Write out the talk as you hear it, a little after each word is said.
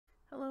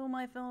Hello,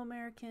 my fellow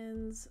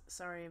Americans.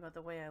 Sorry about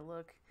the way I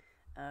look.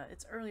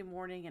 It's early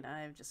morning and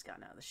I've just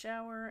gotten out of the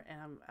shower and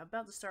I'm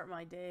about to start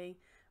my day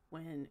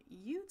when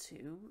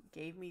YouTube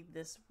gave me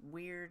this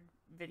weird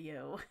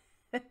video.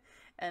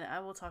 And I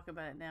will talk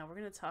about it now. We're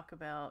going to talk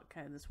about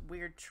kind of this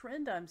weird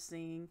trend I'm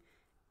seeing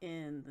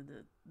in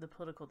the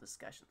political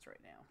discussions right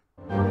now.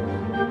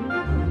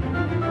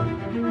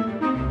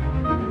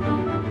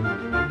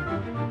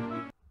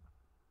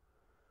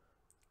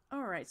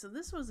 Alright, so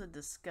this was a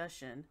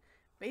discussion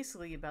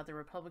basically about the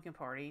Republican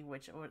Party,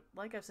 which,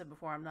 like I've said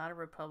before, I'm not a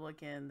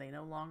Republican. They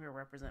no longer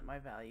represent my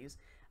values.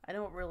 I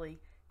don't really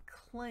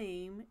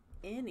claim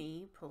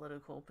any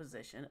political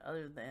position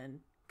other than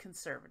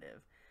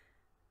conservative.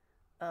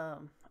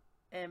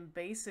 And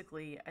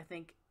basically, I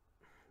think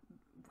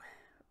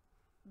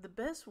the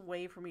best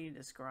way for me to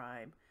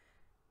describe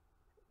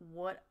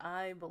what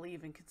I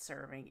believe in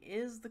conserving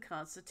is the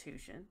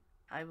Constitution.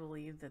 I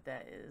believe that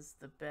that is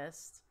the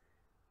best.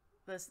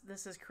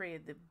 This has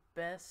created the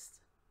best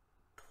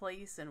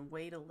place and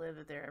way to live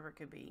that there ever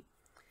could be.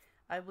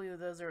 I believe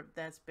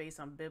that's based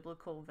on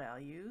biblical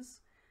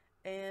values,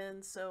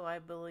 and so I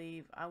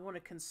believe I want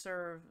to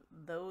conserve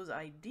those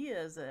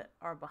ideas that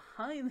are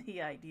behind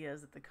the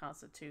ideas that the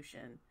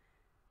Constitution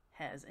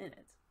has in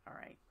it. All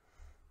right.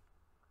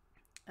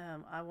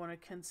 I want to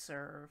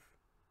conserve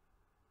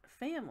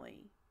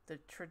family, the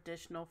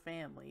traditional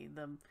family.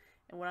 And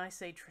when I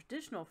say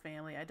traditional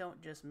family, I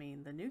don't just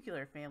mean the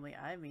nuclear family.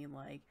 I mean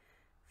like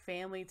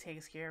family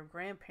takes care of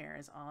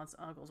grandparents, aunts,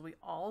 uncles. We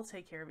all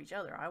take care of each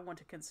other. I want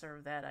to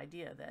conserve that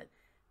idea that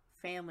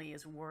family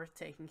is worth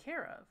taking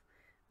care of.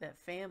 That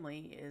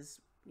family is,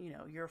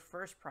 your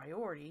first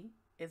priority.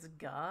 It's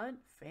God,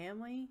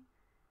 family,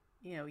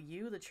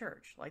 you, the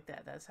church, like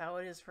that. That's how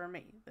it is for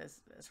me.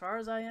 That's as far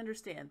as I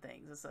understand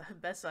things. That's the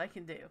best I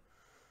can do.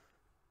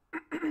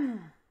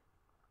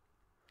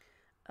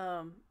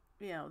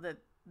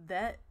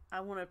 That I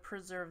want to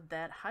preserve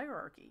that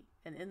hierarchy,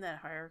 and in that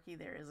hierarchy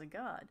there is a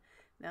God.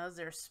 Now, is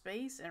there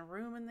space and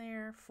room in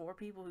there for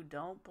people who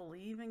don't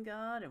believe in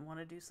God and want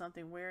to do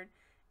something weird?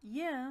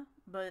 Yeah,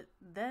 but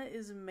that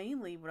is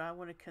mainly what I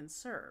want to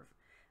conserve,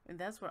 and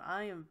that's what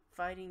I am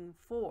fighting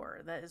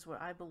for. That is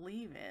what I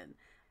believe in.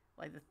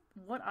 Like,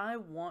 what I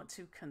want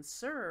to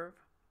conserve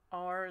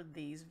are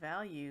these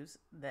values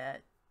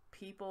that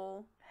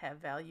people have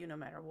value no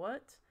matter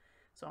what.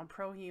 So I'm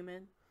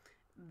pro-human.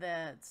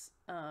 That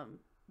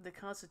the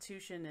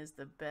Constitution is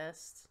the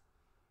best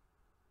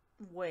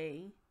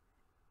way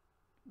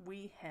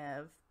we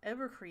have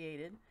ever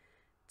created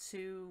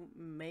to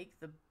make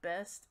the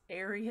best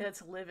area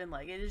to live in.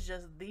 Like, it is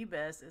just the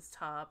best. It's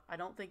top. I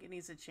don't think it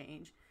needs to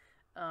change.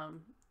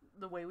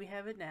 The way we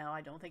have it now,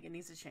 I don't think it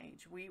needs to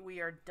change. We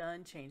are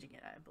done changing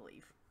it, I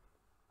believe.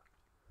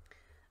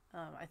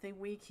 I think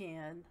we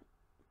can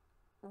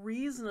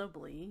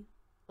reasonably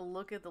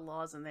look at the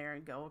laws in there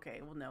and go,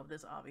 okay, well, no,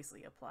 this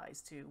obviously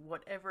applies to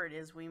whatever it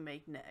is we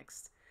make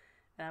next.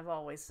 And I've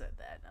always said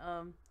that.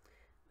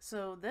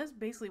 So that's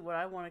basically what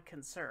I want to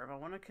conserve. I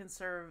want to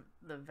conserve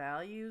the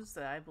values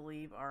that I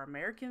believe are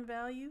American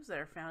values that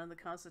are found in the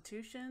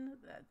Constitution,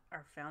 that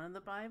are found in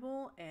the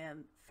Bible,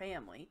 and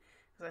family.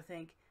 Because I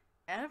think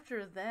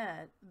after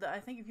that, I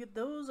think if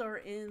those are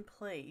in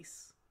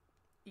place,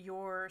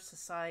 your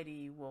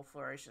society will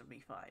flourish and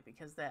be fine,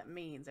 because that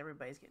means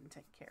everybody's getting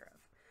taken care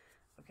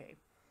of. Okay.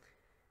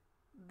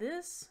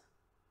 This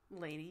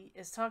lady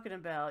is talking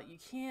about you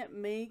can't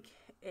make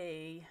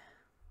a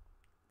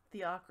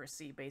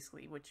theocracy,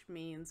 basically, which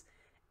means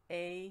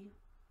a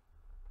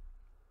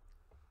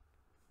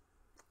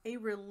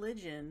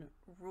religion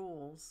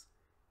rules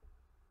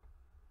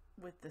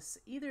with this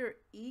either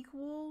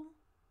equal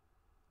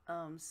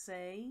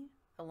say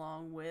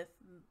along with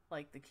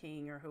like the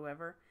king or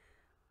whoever,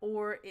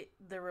 or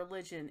the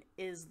religion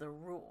is the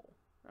rule.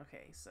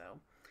 Okay, so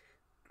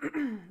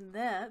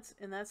that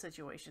in that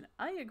situation,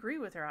 I agree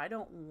with her. I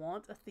don't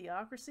want a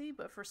theocracy,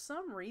 but for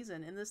some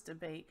reason in this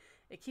debate,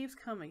 it keeps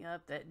coming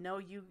up that no,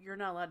 you're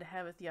not allowed to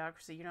have a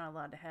theocracy. You're not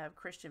allowed to have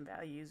Christian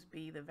values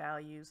be the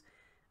values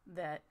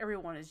that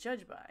everyone is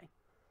judged by.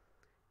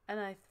 And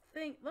I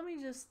think, let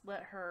me just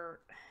let her,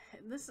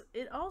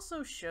 it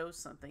also shows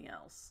something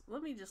else.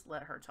 Let me just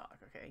let her talk,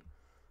 okay?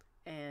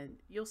 And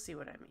you'll see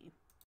what I mean.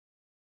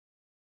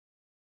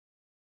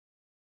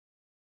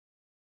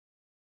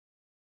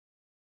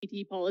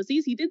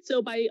 Policies. He did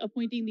so by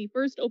appointing the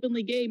first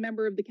openly gay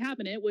member of the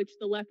cabinet, which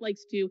the left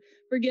likes to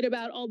forget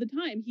about all the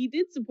time. He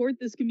did support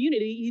this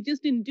community. He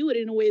just didn't do it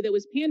in a way that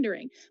was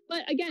pandering.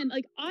 But again,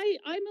 like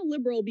I'm a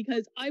liberal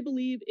because I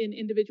believe in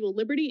individual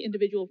liberty,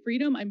 individual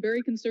freedom. I'm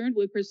very concerned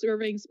with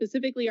preserving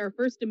specifically our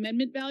First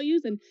Amendment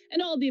values and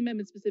all of the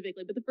amendments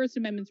specifically. But the First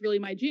Amendment's really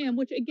my jam,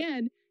 which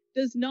again,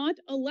 does not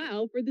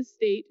allow for the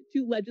state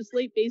to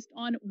legislate based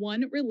on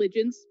one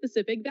religion's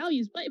specific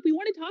values. But if we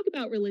want to talk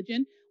about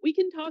religion, we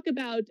can talk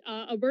about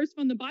a verse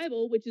from the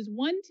Bible, which is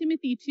 1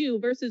 Timothy 2,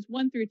 verses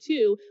 1 through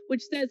 2,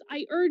 which says,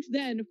 I urge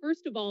then,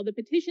 first of all, the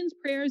petitions,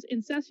 prayers,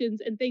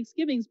 intercessions, and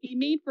thanksgivings be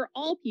made for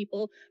all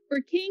people,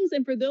 for kings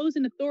and for those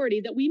in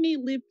authority, that we may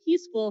live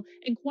peaceful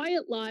and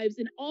quiet lives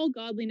in all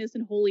godliness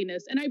and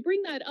holiness. And I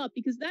bring that up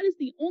because that is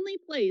the only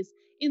place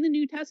in the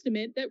New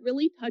Testament that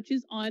really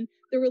touches on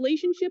the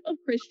relationship of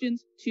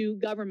Christians to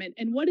government.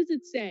 And what does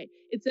it say?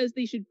 It says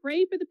they should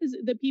pray for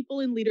the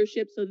people in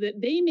leadership so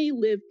that they may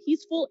live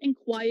peaceful and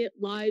quiet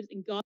lives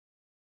in God.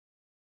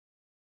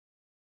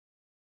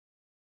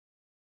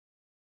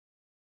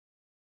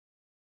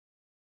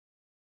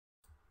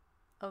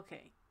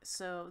 Okay,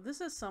 so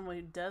this is someone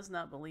who does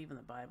not believe in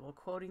the Bible,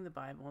 quoting the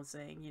Bible and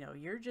saying,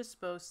 you're just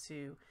supposed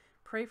to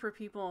pray for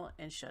people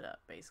and shut up,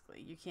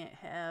 basically. You can't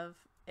have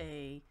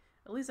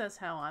at least that's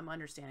how I'm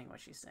understanding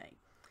what she's saying.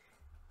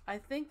 I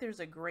think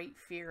there's a great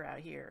fear out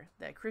here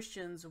that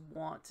Christians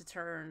want to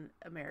turn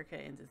America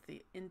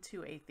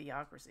into a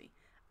theocracy.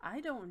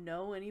 I don't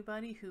know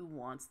anybody who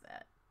wants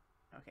that.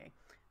 Okay,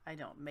 I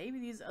don't. Maybe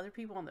these other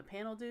people on the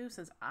panel do.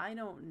 Since I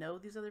don't know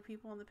these other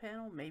people on the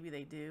panel, maybe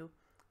they do.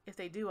 If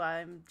they do,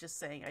 I'm just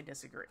saying I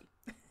disagree.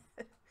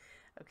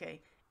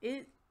 Okay,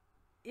 it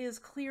is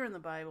clear in the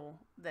Bible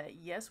that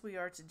yes, we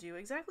are to do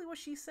exactly what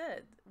she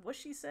said. What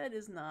she said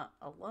is not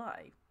a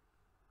lie.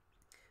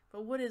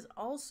 But what is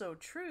also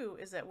true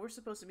is that we're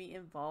supposed to be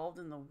involved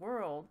in the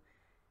world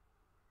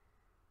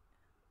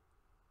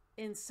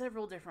in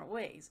several different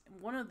ways.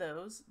 One of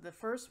those, the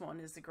first one,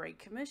 is the Great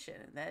Commission,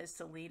 and that is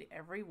to lead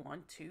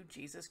everyone to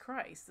Jesus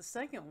Christ. The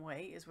second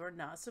way is we're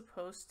not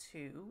supposed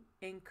to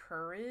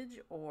encourage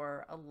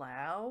or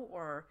allow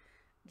or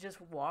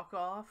just walk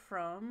off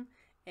from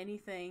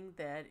anything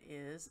that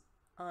is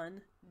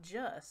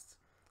unjust.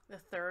 The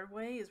third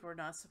way is we're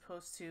not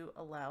supposed to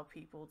allow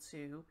people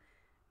to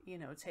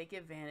take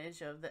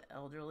advantage of the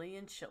elderly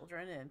and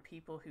children and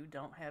people who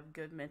don't have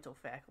good mental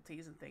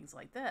faculties and things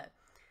like that.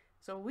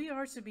 So we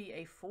are to be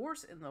a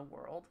force in the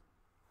world.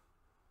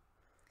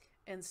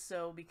 And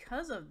so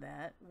because of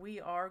that,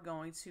 we are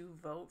going to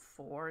vote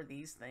for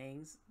these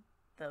things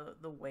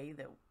the way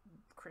that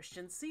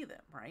Christians see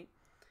them, right?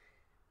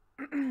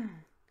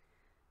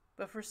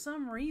 But for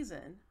some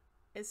reason,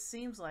 it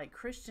seems like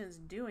Christians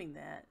doing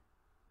that,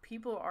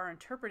 people are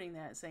interpreting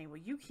that saying,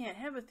 well, you can't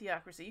have a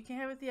theocracy. You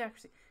can't have a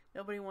theocracy.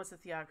 Nobody wants a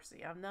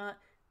theocracy. I'm not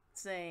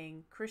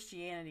saying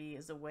Christianity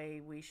is the way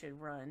we should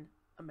run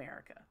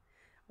America.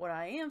 What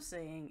I am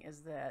saying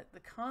is that the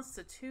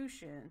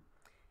Constitution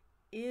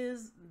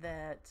is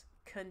that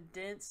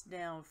condensed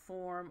down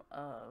form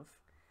of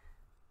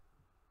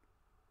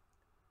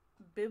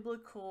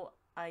biblical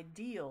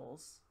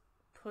ideals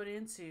put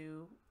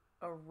into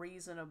a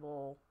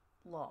reasonable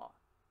law.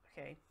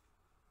 Okay?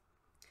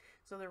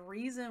 So the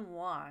reason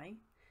why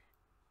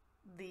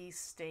the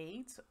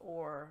state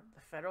or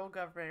the federal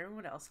government or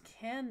everyone else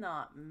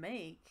cannot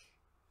make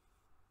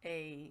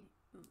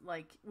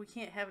we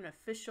can't have an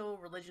official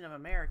religion of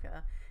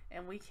America,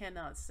 and we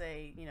cannot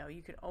say,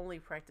 you can only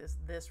practice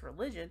this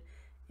religion,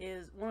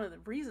 is one of the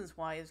reasons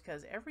why is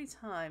because every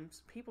time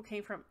people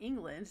came from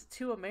England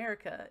to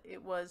America,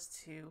 it was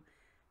to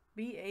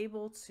be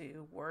able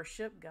to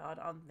worship God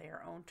on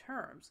their own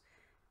terms.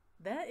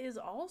 That is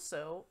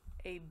also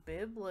a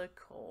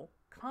biblical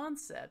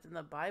concept. In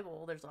the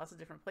Bible, there's lots of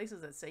different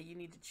places that say you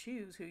need to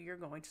choose who you're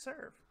going to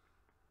serve.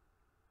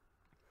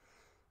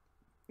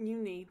 You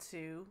need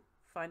to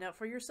find out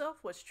for yourself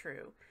what's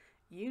true.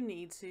 You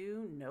need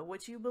to know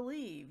what you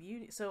believe.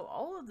 So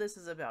all of this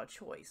is about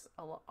choice.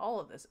 All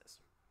of this is.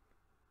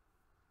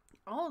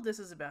 All of this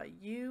is about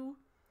you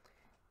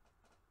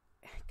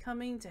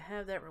coming to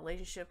have that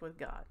relationship with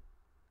God,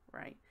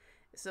 right?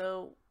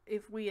 So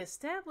if we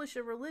establish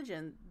a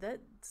religion,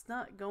 that's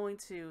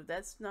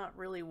not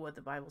really what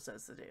the Bible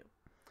says to do.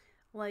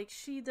 Like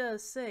she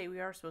does say, we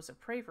are supposed to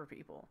pray for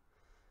people,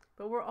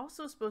 but we're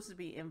also supposed to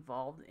be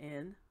involved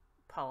in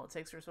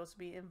politics. We're supposed to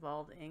be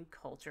involved in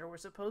culture. We're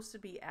supposed to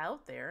be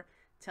out there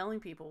telling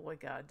people what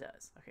God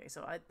does. Okay,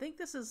 so I think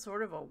this is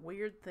sort of a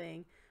weird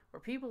thing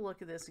where people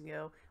look at this and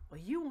go, well,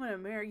 you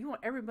want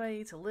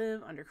everybody to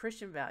live under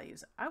Christian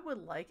values. I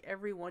would like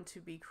everyone to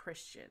be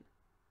Christian.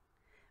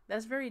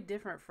 That's very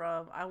different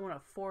from I want to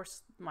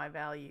force my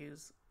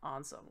values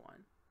on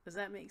someone. Does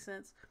that make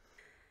sense?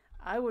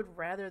 I would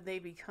rather they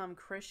become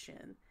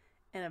Christian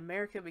and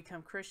America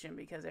become Christian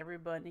because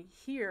everybody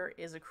here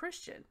is a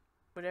Christian.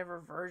 Whatever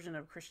version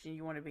of Christian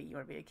you want to be. You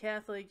want to be a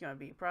Catholic, you want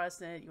to be a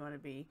Protestant, you want to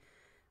be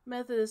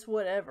Methodist,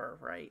 whatever,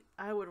 right?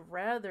 I would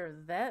rather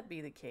that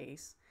be the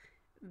case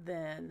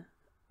than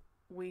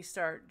we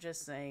start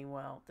just saying,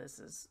 well, this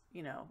is,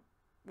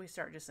 we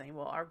start just saying,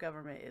 well, our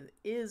government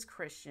is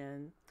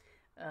Christian.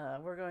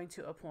 We're going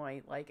to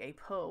appoint like a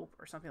pope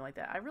or something like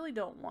that. I really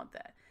don't want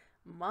that.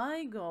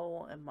 My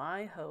goal and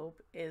my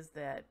hope is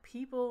that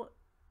people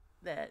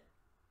that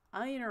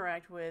I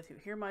interact with, who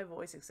hear my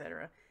voice,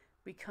 etc.,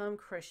 become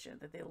Christian,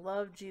 that they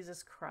love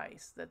Jesus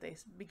Christ, that they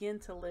begin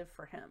to live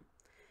for him.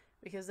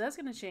 because that's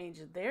going to change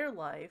their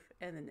life,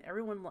 and then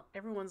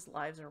everyone's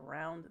lives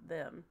around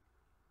them.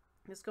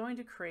 It's going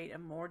to create a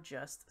more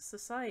just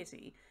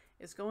society.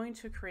 It's going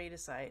to create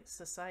a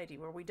society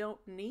where we don't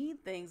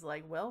need things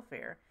like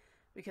welfare,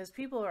 because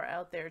people are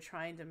out there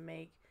trying to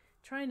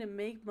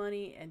make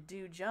money and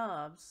do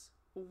jobs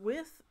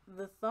with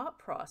the thought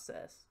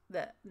process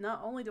that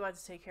not only do I have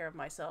to take care of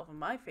myself and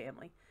my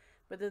family,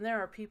 but then there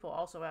are people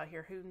also out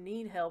here who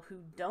need help, who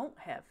don't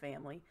have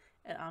family,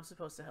 and I'm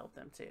supposed to help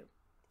them too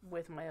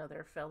with my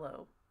other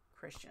fellow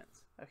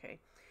Christians. Okay.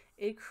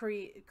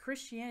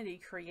 Christianity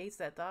creates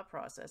that thought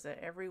process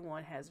that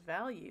everyone has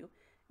value,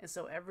 and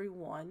so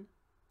everyone,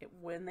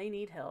 when they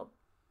need help,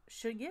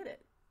 should get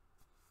it.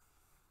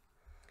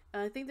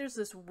 And I think there's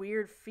this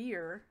weird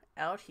fear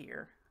out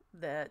here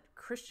that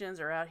Christians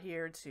are out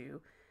here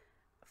to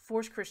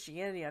force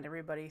Christianity on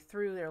everybody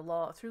through the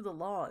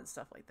law and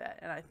stuff like that.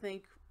 And I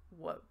think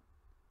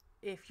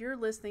if you're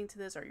listening to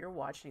this or you're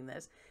watching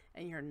this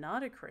and you're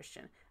not a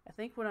Christian, I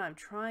think what I'm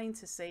trying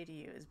to say to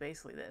you is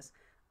basically this.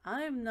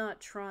 I'm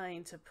not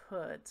trying to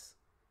put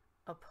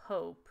a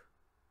pope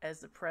as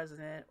the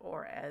president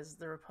or as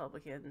the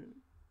Republican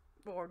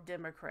or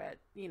Democrat,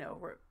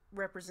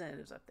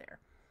 representatives up there.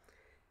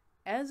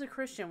 As a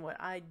Christian, what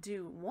I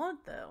do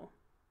want, though,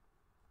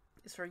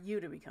 is for you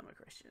to become a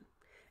Christian.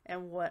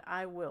 And what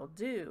I will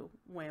do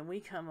when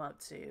we come up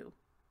to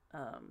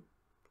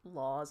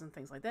laws and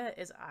things like that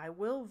is I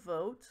will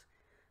vote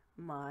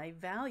my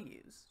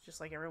values, just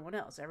like everyone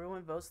else.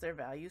 Everyone votes their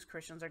values.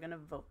 Christians are going to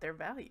vote their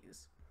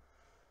values.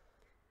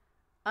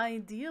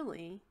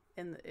 Ideally,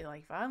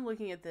 if I'm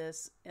looking at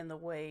this in the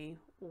way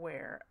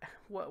where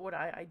what would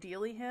I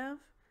ideally have,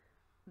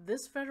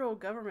 this federal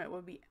government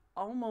would be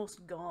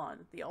almost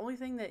gone. The only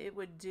thing that it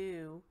would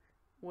do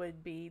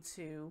would be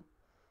to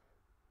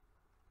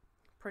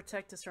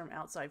protect us from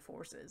outside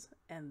forces,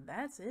 and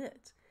that's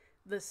it.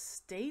 The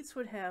states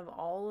would have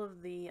all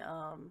of the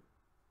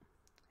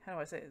how do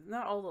I say it?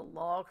 Not all the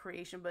law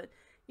creation, but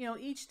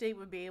each state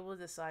would be able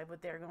to decide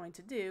what they're going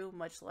to do,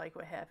 much like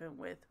what happened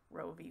with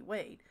Roe v.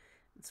 Wade.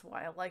 That's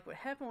why I like what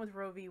happened with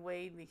Roe v.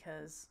 Wade,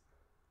 because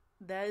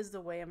that is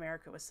the way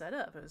America was set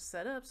up. It was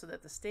set up so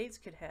that the states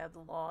could have the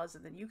laws,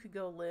 and then you could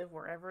go live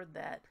wherever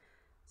that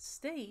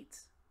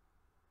state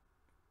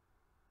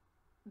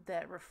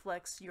that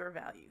reflects your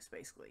values,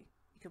 basically.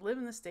 You could live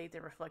in the state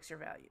that reflects your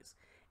values,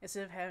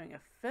 instead of having a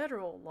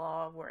federal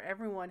law where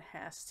everyone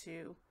has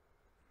to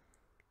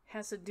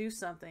do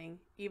something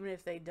even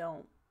if they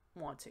don't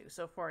want to.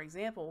 So, for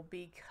example,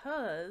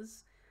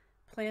 because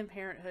Planned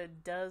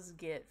Parenthood does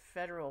get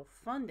federal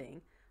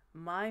funding,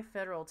 my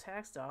federal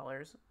tax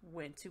dollars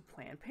went to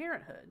Planned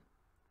Parenthood.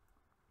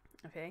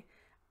 Okay?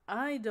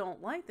 I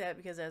don't like that,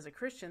 because as a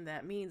Christian,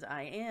 that means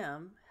I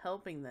am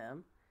helping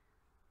them.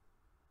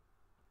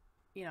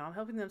 I'm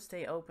helping them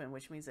stay open,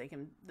 which means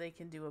they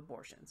can do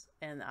abortions,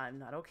 and I'm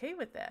not okay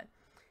with that.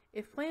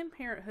 If Planned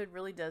Parenthood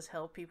really does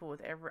help people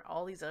with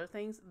all these other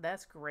things,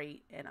 that's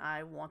great, and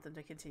I want them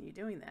to continue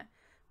doing that.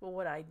 But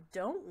what I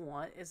don't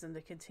want is them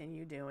to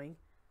continue doing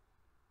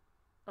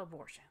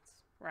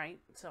abortions, right?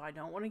 So I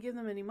don't want to give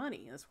them any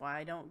money. That's why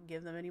I don't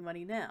give them any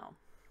money now.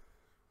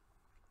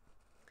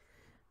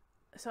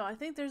 So I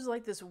think there's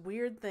like this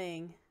weird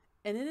thing,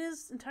 and it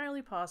is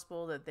entirely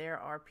possible that there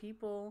are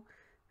people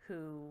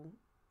who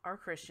are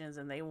Christians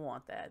and they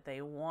want that.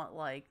 They want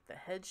like the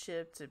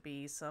headship to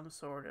be some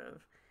sort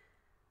of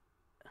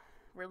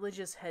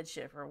religious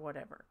headship or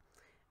whatever.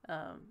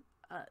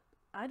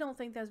 I don't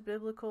think that's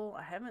biblical.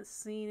 I haven't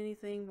seen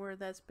anything where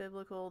that's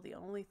biblical. The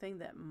only thing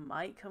that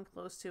might come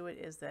close to it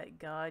is that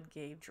God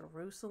gave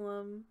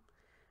Jerusalem,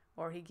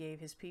 or he gave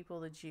his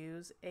people, the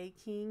Jews, a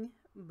king,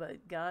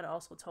 but God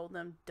also told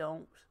them,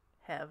 don't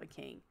have a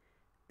king.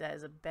 That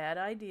is a bad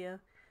idea.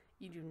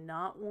 You do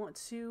not want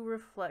to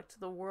reflect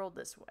the world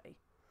this way.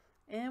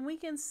 And we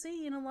can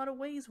see in a lot of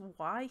ways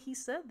why he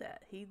said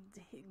that.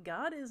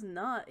 God is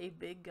not a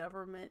big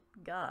government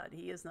God.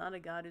 He is not a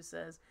God who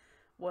says,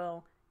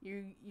 well,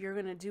 you're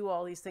going to do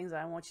all these things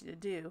I want you to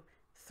do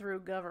through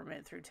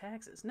government, through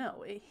taxes.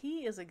 No,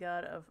 he is a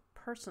God of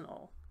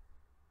personal,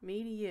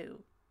 me to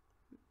you,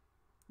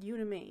 you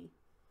to me.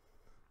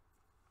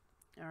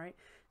 All right.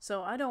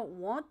 So I don't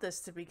want this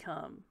to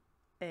become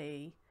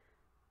a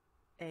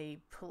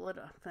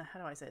political, how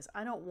do I say this?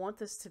 I don't want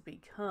this to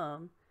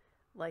become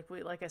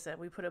like I said,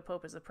 we put a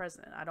pope as the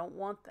president. I don't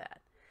want that.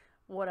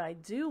 What I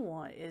do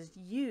want is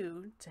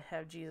you to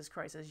have Jesus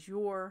Christ as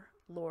your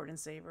Lord and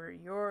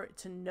Savior,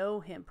 to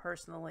know him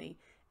personally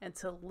and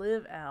to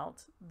live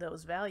out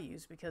those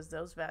values, because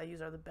those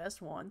values are the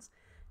best ones.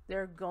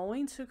 They're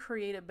going to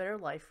create a better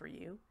life for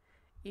you.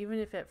 Even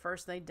if at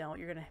first they don't,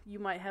 you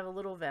might have a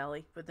little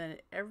valley, but then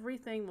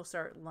everything will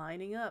start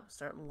lining up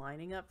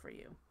for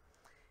you.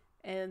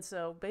 And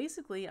so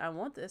basically I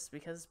want this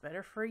because it's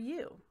better for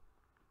you.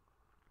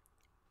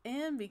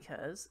 And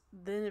because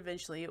then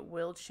eventually it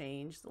will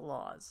change the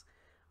laws.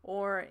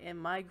 Or in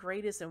my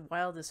greatest and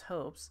wildest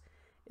hopes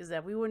is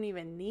that we wouldn't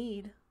even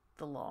need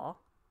the law,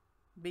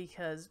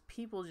 because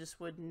people just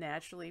would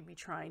naturally be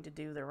trying to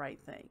do the right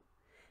thing.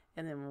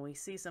 And then when we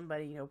see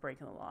somebody,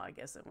 breaking the law, I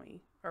guess that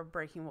we are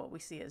breaking what we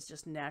see as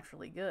just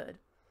naturally good,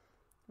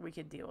 we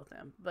could deal with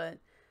them. But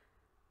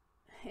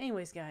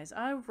anyways, guys,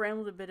 I've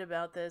rambled a bit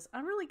about this.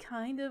 I'm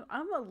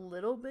a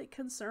little bit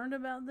concerned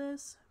about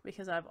this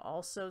because I've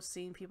also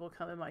seen people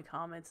come in my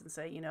comments and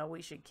say,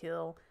 we should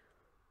kill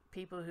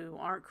people who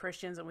aren't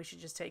Christians and we should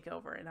just take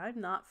over. And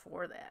I'm not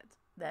for that.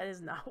 That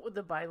is not what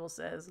the Bible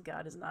says.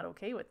 God is not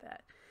okay with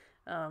that.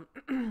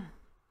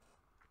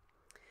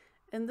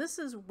 And this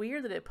is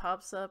weird that it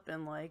pops up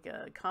in like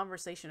a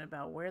conversation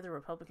about where the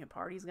Republican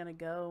Party is going to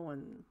go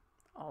and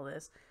all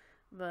this.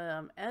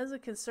 But as a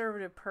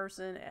conservative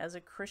person, as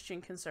a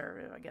Christian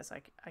conservative, I guess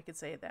I could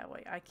say it that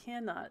way, I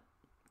cannot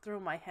throw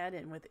my hat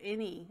in with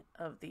any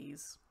of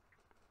these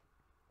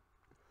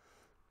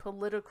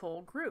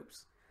political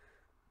groups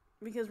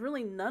because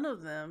really none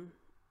of them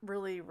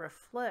really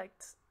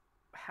reflect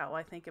how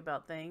I think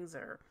about things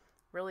or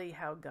really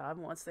how God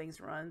wants things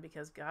run,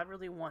 because God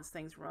really wants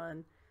things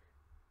run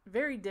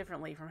very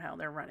differently from how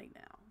they're running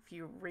now. If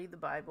you read the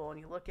Bible and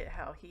you look at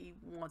how he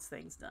wants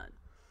things done.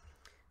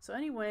 So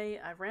anyway,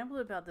 I've rambled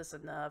about this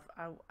enough.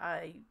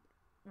 I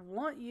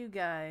want you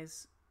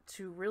guys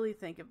to really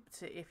think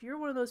if you're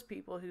one of those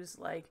people who's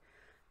like,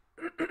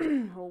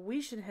 well,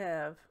 we should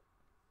have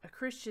a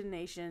Christian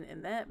nation,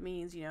 and that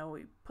means, we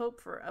a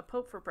pope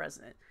for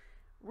president.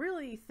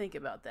 Really think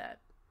about that.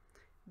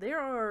 There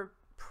are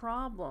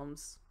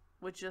problems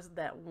with just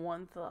that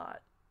one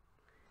thought.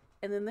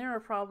 And then there are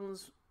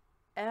problems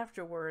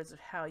afterwards of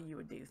how you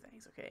would do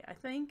things, okay? I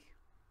think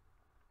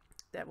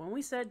that when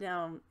we sat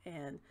down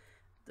and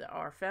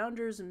our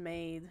founders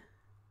made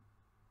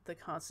the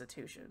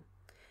Constitution,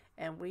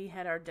 and we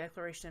had our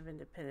Declaration of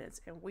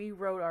Independence, and we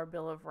wrote our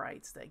Bill of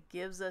Rights that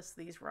gives us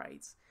these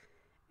rights,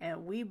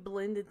 and we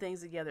blended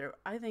things together,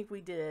 I think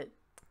we did it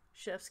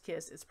chef's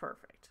kiss. It's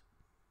perfect,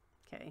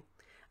 okay?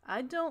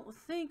 I don't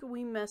think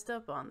we messed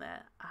up on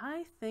that.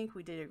 I think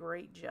we did a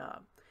great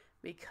job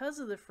because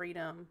of the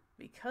freedom,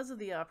 because of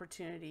the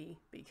opportunity,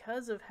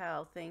 because of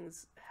how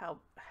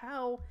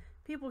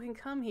people can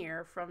come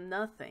here from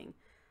nothing,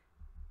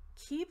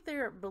 keep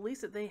their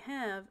beliefs that they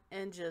have,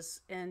 and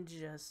just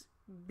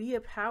be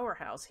a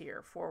powerhouse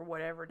here for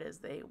whatever it is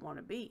they want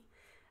to be.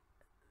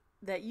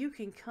 That you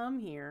can come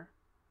here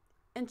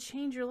and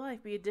change your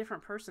life, be a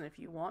different person if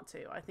you want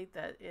to. I think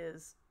that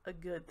is a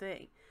good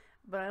thing.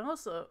 But I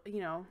also,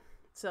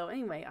 so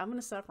anyway, I'm going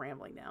to stop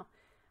rambling now.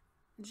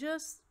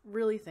 Just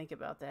really think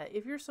about that.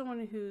 If you're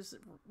someone who's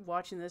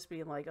watching this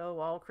being like, oh,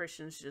 all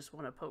Christians just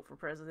want a pope for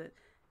president.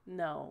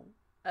 No,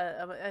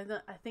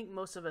 I think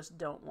most of us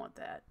don't want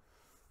that.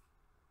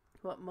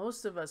 What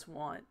most of us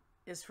want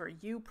is for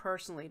you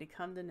personally to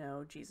come to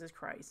know Jesus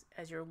Christ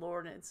as your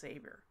Lord and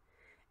Savior,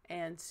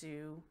 and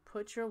to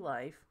put your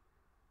life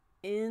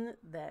in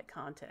that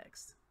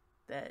context,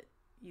 that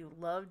you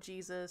love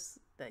Jesus,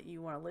 that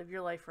you want to live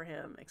your life for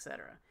him,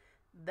 etc.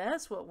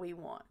 That's what we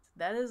want.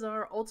 That is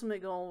our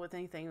ultimate goal with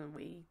anything that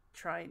we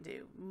try and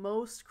do.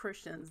 Most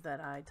Christians that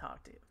I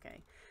talk to,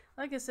 okay?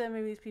 Like I said,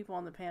 maybe these people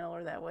on the panel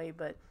are that way,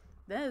 but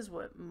that is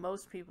what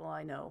most people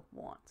I know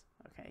want,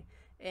 okay?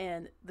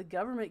 And the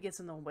government gets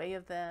in the way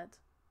of that.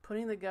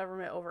 Putting the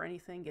government over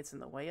anything gets in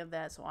the way of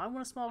that. So I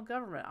want a small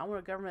government. I want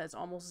a government that's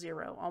almost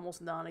zero,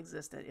 almost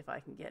non-existent if I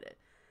can get it.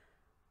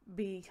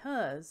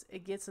 Because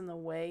it gets in the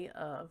way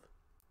of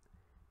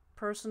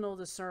personal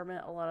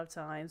discernment a lot of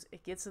times.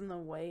 It gets in the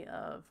way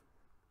of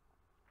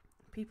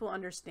people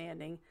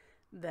understanding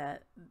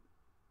that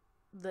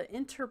the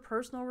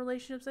interpersonal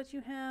relationships that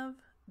you have,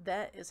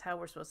 that is how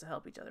we're supposed to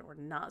help each other. We're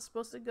not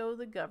supposed to go to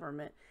the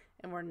government,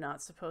 and we're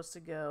not supposed to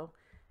go,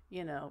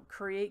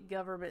 create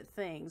government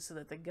things so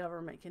that the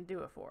government can do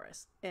it for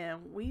us.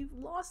 And we've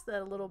lost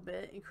that a little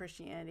bit in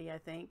Christianity, I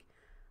think.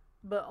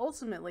 But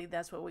ultimately,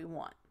 that's what we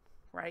want,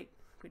 right?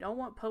 We don't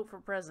want Pope for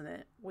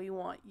president. We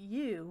want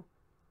you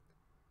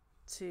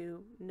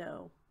to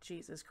know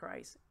Jesus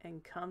Christ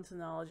and come to the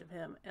knowledge of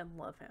him and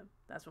love him.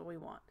 That's what we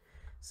want.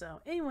 So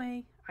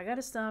anyway, I got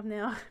to stop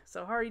now.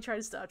 So I already tried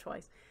to stop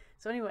twice.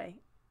 So anyway,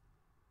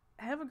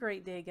 have a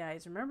great day,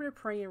 guys. Remember to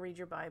pray and read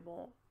your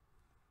Bible.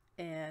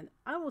 And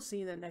I will see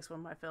you in the next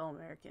one, my fellow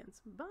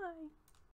Americans. Bye.